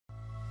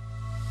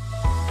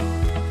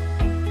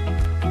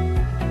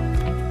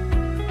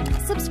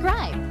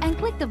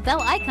the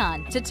bell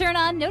icon to turn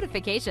on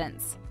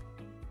notifications.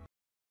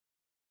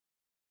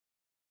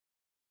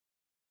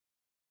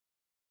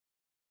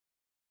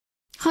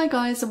 Hi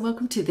guys, and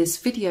welcome to this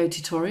video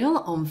tutorial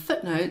on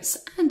footnotes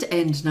and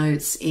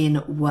endnotes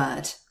in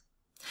Word.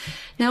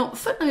 Now,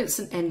 footnotes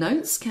and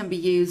endnotes can be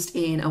used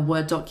in a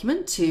Word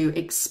document to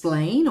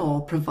explain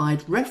or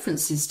provide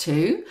references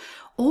to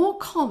or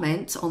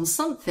comment on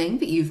something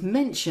that you've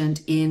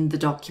mentioned in the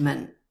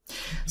document.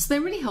 So they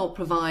really help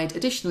provide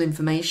additional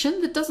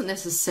information that doesn't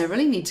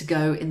necessarily need to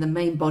go in the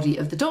main body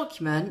of the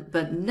document,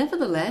 but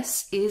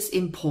nevertheless is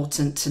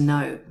important to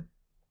know.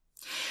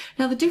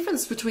 Now, the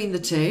difference between the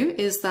two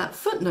is that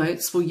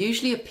footnotes will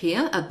usually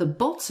appear at the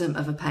bottom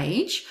of a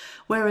page,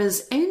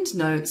 whereas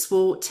endnotes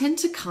will tend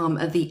to come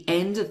at the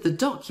end of the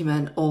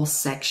document or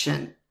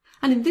section.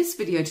 And in this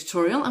video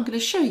tutorial, I'm going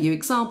to show you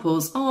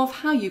examples of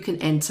how you can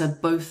enter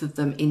both of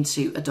them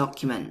into a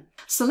document.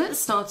 So let's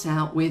start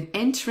out with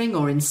entering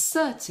or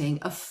inserting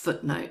a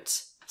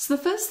footnote. So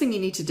the first thing you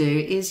need to do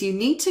is you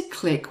need to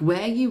click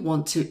where you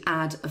want to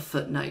add a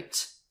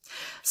footnote.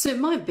 So it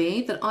might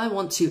be that I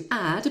want to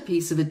add a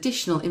piece of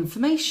additional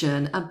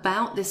information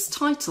about this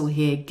title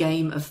here,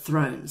 Game of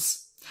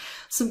Thrones.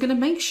 So I'm going to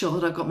make sure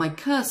that I've got my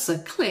cursor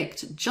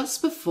clicked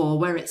just before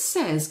where it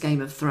says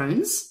Game of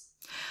Thrones.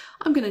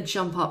 I'm going to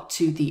jump up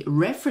to the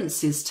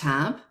References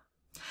tab,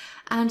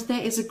 and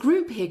there is a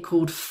group here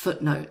called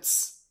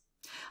Footnotes.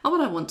 And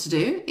what I want to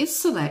do is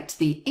select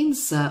the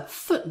Insert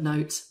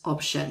Footnote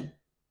option.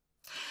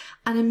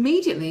 And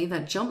immediately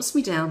that jumps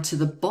me down to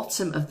the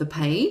bottom of the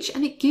page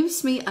and it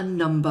gives me a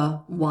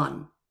number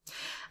 1.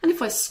 And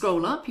if I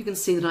scroll up, you can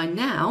see that I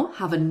now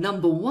have a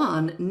number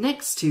 1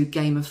 next to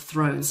Game of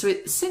Thrones. So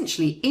it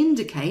essentially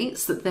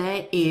indicates that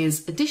there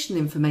is additional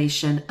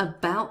information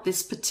about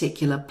this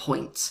particular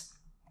point.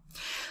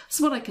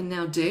 So what I can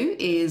now do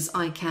is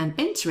I can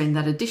enter in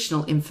that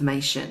additional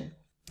information.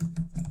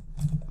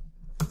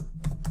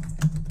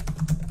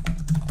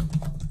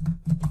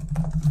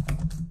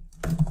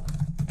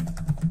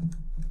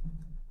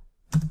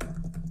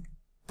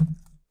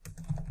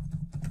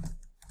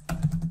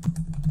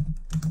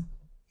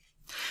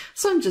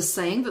 So I'm just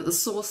saying that the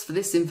source for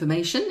this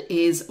information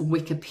is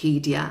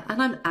Wikipedia,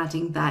 and I'm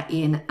adding that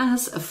in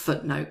as a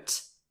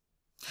footnote.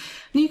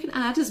 Now you can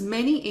add as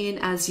many in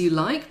as you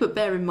like, but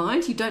bear in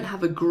mind you don't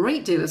have a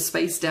great deal of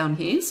space down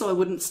here, so I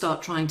wouldn't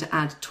start trying to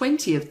add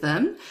 20 of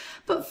them,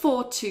 but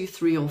for 2,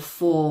 3 or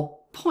 4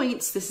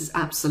 points, this is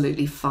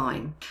absolutely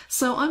fine.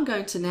 So I'm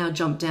going to now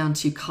jump down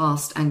to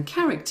Cast and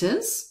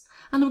Characters,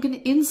 and I'm going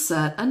to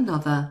insert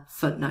another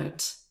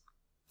footnote.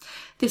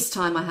 This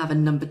time I have a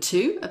number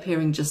 2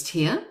 appearing just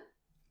here.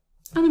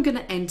 And I'm going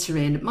to enter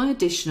in my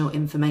additional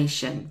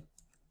information.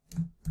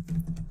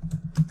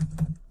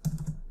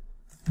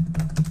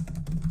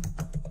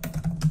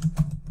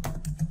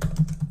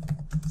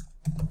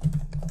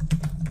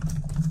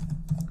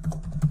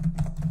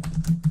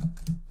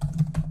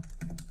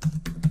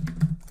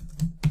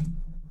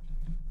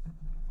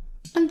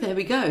 And there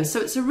we go.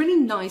 So it's a really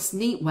nice,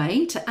 neat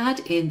way to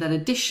add in that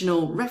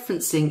additional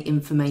referencing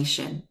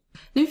information.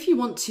 Now, if you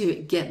want to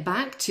get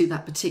back to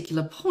that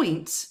particular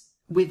point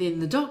within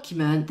the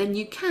document, then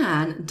you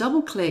can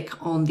double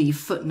click on the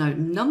footnote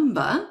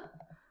number,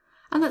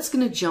 and that's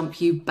going to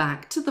jump you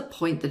back to the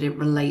point that it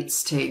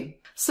relates to.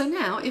 So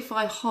now if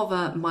I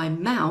hover my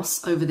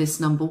mouse over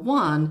this number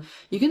 1,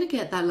 you're going to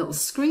get that little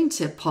screen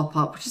tip pop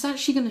up, which is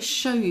actually going to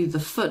show you the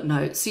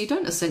footnote. So you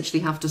don't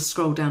essentially have to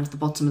scroll down to the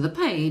bottom of the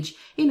page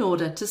in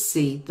order to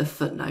see the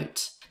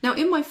footnote. Now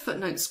in my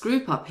footnotes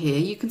group up here,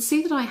 you can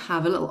see that I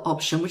have a little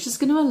option which is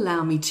going to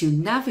allow me to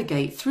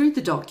navigate through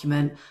the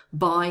document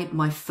by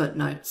my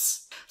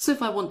footnotes. So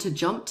if I want to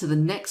jump to the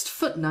next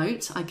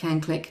footnote, I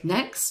can click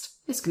Next.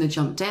 It's going to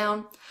jump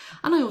down.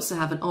 And I also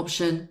have an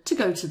option to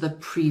go to the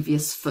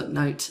previous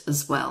footnote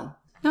as well.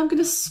 Now I'm going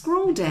to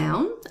scroll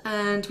down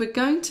and we're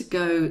going to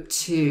go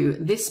to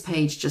this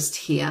page just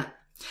here.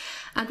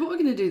 And what we're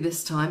going to do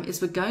this time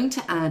is we're going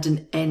to add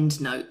an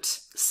endnote.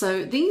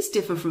 So these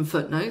differ from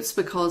footnotes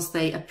because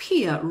they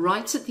appear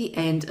right at the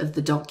end of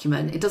the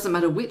document. It doesn't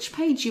matter which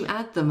page you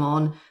add them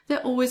on, they're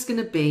always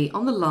going to be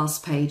on the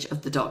last page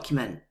of the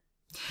document.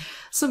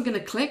 So I'm going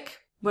to click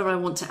where I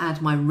want to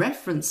add my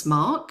reference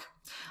mark.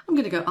 I'm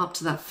going to go up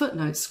to that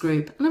footnotes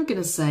group and I'm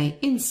going to say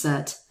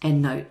Insert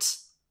Endnote.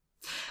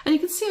 And you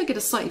can see I get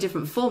a slightly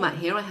different format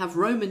here. I have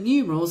Roman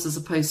numerals as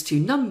opposed to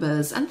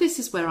numbers, and this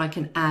is where I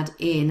can add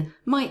in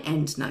my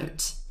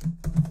endnote.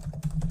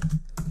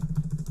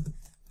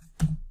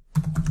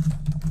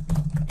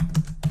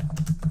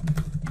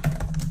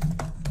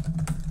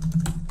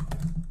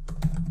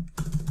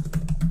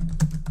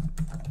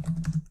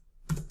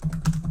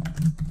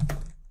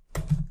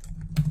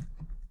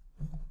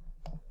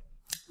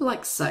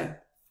 Like so.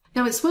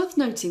 Now it's worth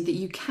noting that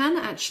you can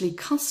actually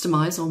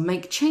customize or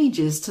make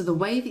changes to the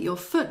way that your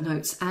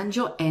footnotes and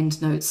your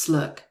endnotes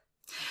look.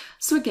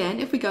 So again,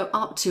 if we go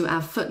up to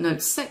our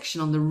footnotes section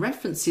on the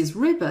references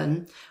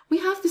ribbon, we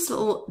have this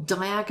little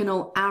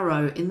diagonal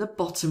arrow in the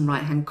bottom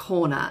right hand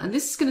corner, and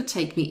this is going to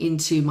take me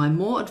into my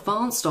more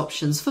advanced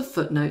options for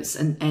footnotes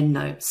and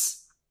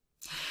endnotes.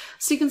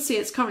 So you can see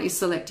it's currently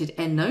selected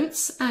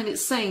EndNotes, and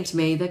it's saying to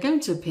me they're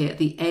going to appear at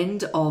the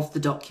end of the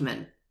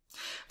document.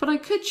 But I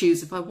could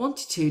choose, if I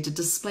wanted to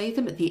display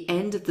them at the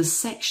end of the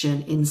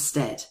section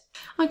instead.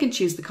 I can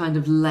choose the kind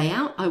of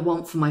layout I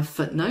want for my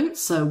footnote,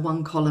 so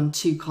 1 column,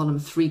 2 column,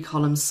 3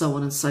 columns, so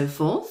on and so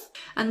forth.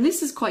 And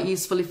this is quite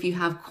useful if you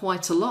have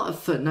quite a lot of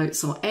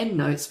footnotes or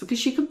endnotes,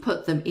 because you can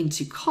put them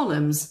into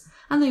columns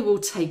and they will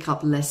take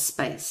up less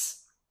space.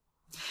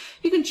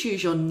 You can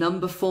choose your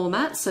number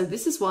format, so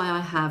this is why I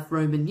have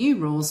Roman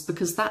numerals,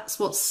 because that's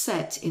what's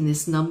set in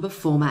this number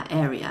format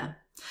area.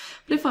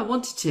 But if I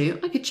wanted to,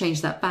 I could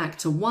change that back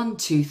to 1,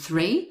 2,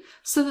 3,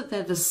 so that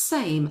they're the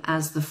same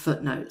as the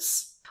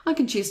footnotes. I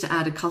can choose to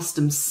add a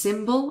custom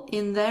symbol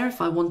in there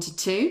if I wanted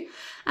to,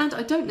 and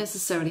I don't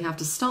necessarily have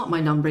to start my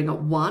numbering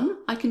at 1.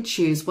 I can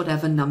choose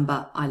whatever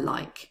number I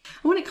like.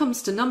 And when it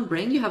comes to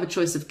numbering, you have a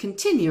choice of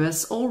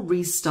continuous or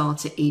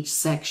restart at each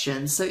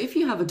section. So if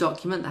you have a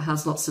document that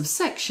has lots of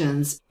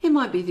sections, it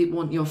might be that you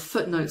want your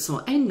footnotes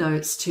or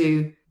endnotes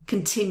to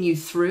continue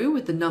through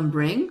with the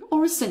numbering,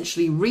 or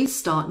essentially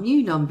restart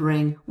new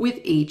numbering with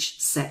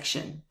each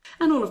section.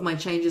 And all of my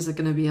changes are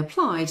going to be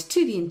applied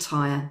to the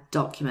entire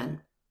document.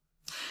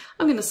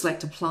 I'm going to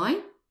select Apply,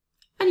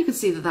 and you can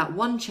see that that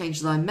one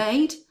change that I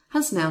made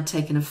has now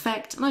taken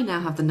effect, and I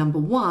now have the number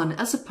 1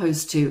 as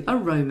opposed to a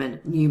Roman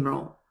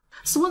numeral.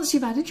 So once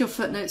you've added your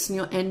footnotes and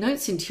your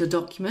endnotes into your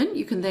document,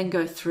 you can then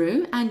go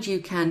through and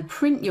you can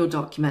print your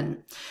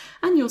document.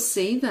 And you'll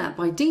see that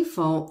by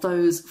default,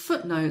 those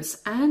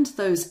footnotes and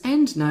those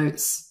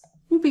endnotes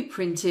will be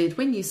printed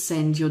when you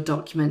send your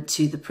document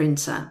to the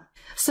printer.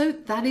 So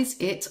that is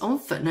it on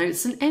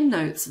footnotes and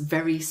endnotes.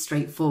 Very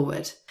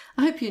straightforward.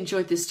 I hope you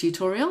enjoyed this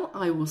tutorial.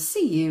 I will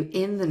see you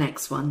in the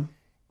next one.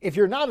 If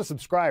you're not a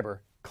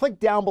subscriber, click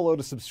down below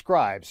to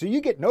subscribe so you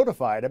get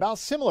notified about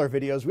similar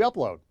videos we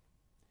upload.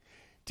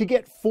 To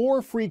get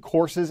 4 free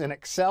courses in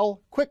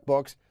Excel,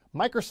 QuickBooks,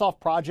 Microsoft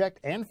Project,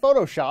 and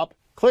Photoshop,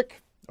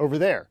 click over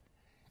there.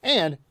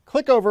 And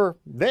click over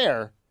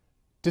there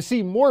to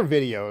see more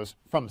videos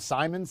from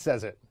Simon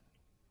Says It.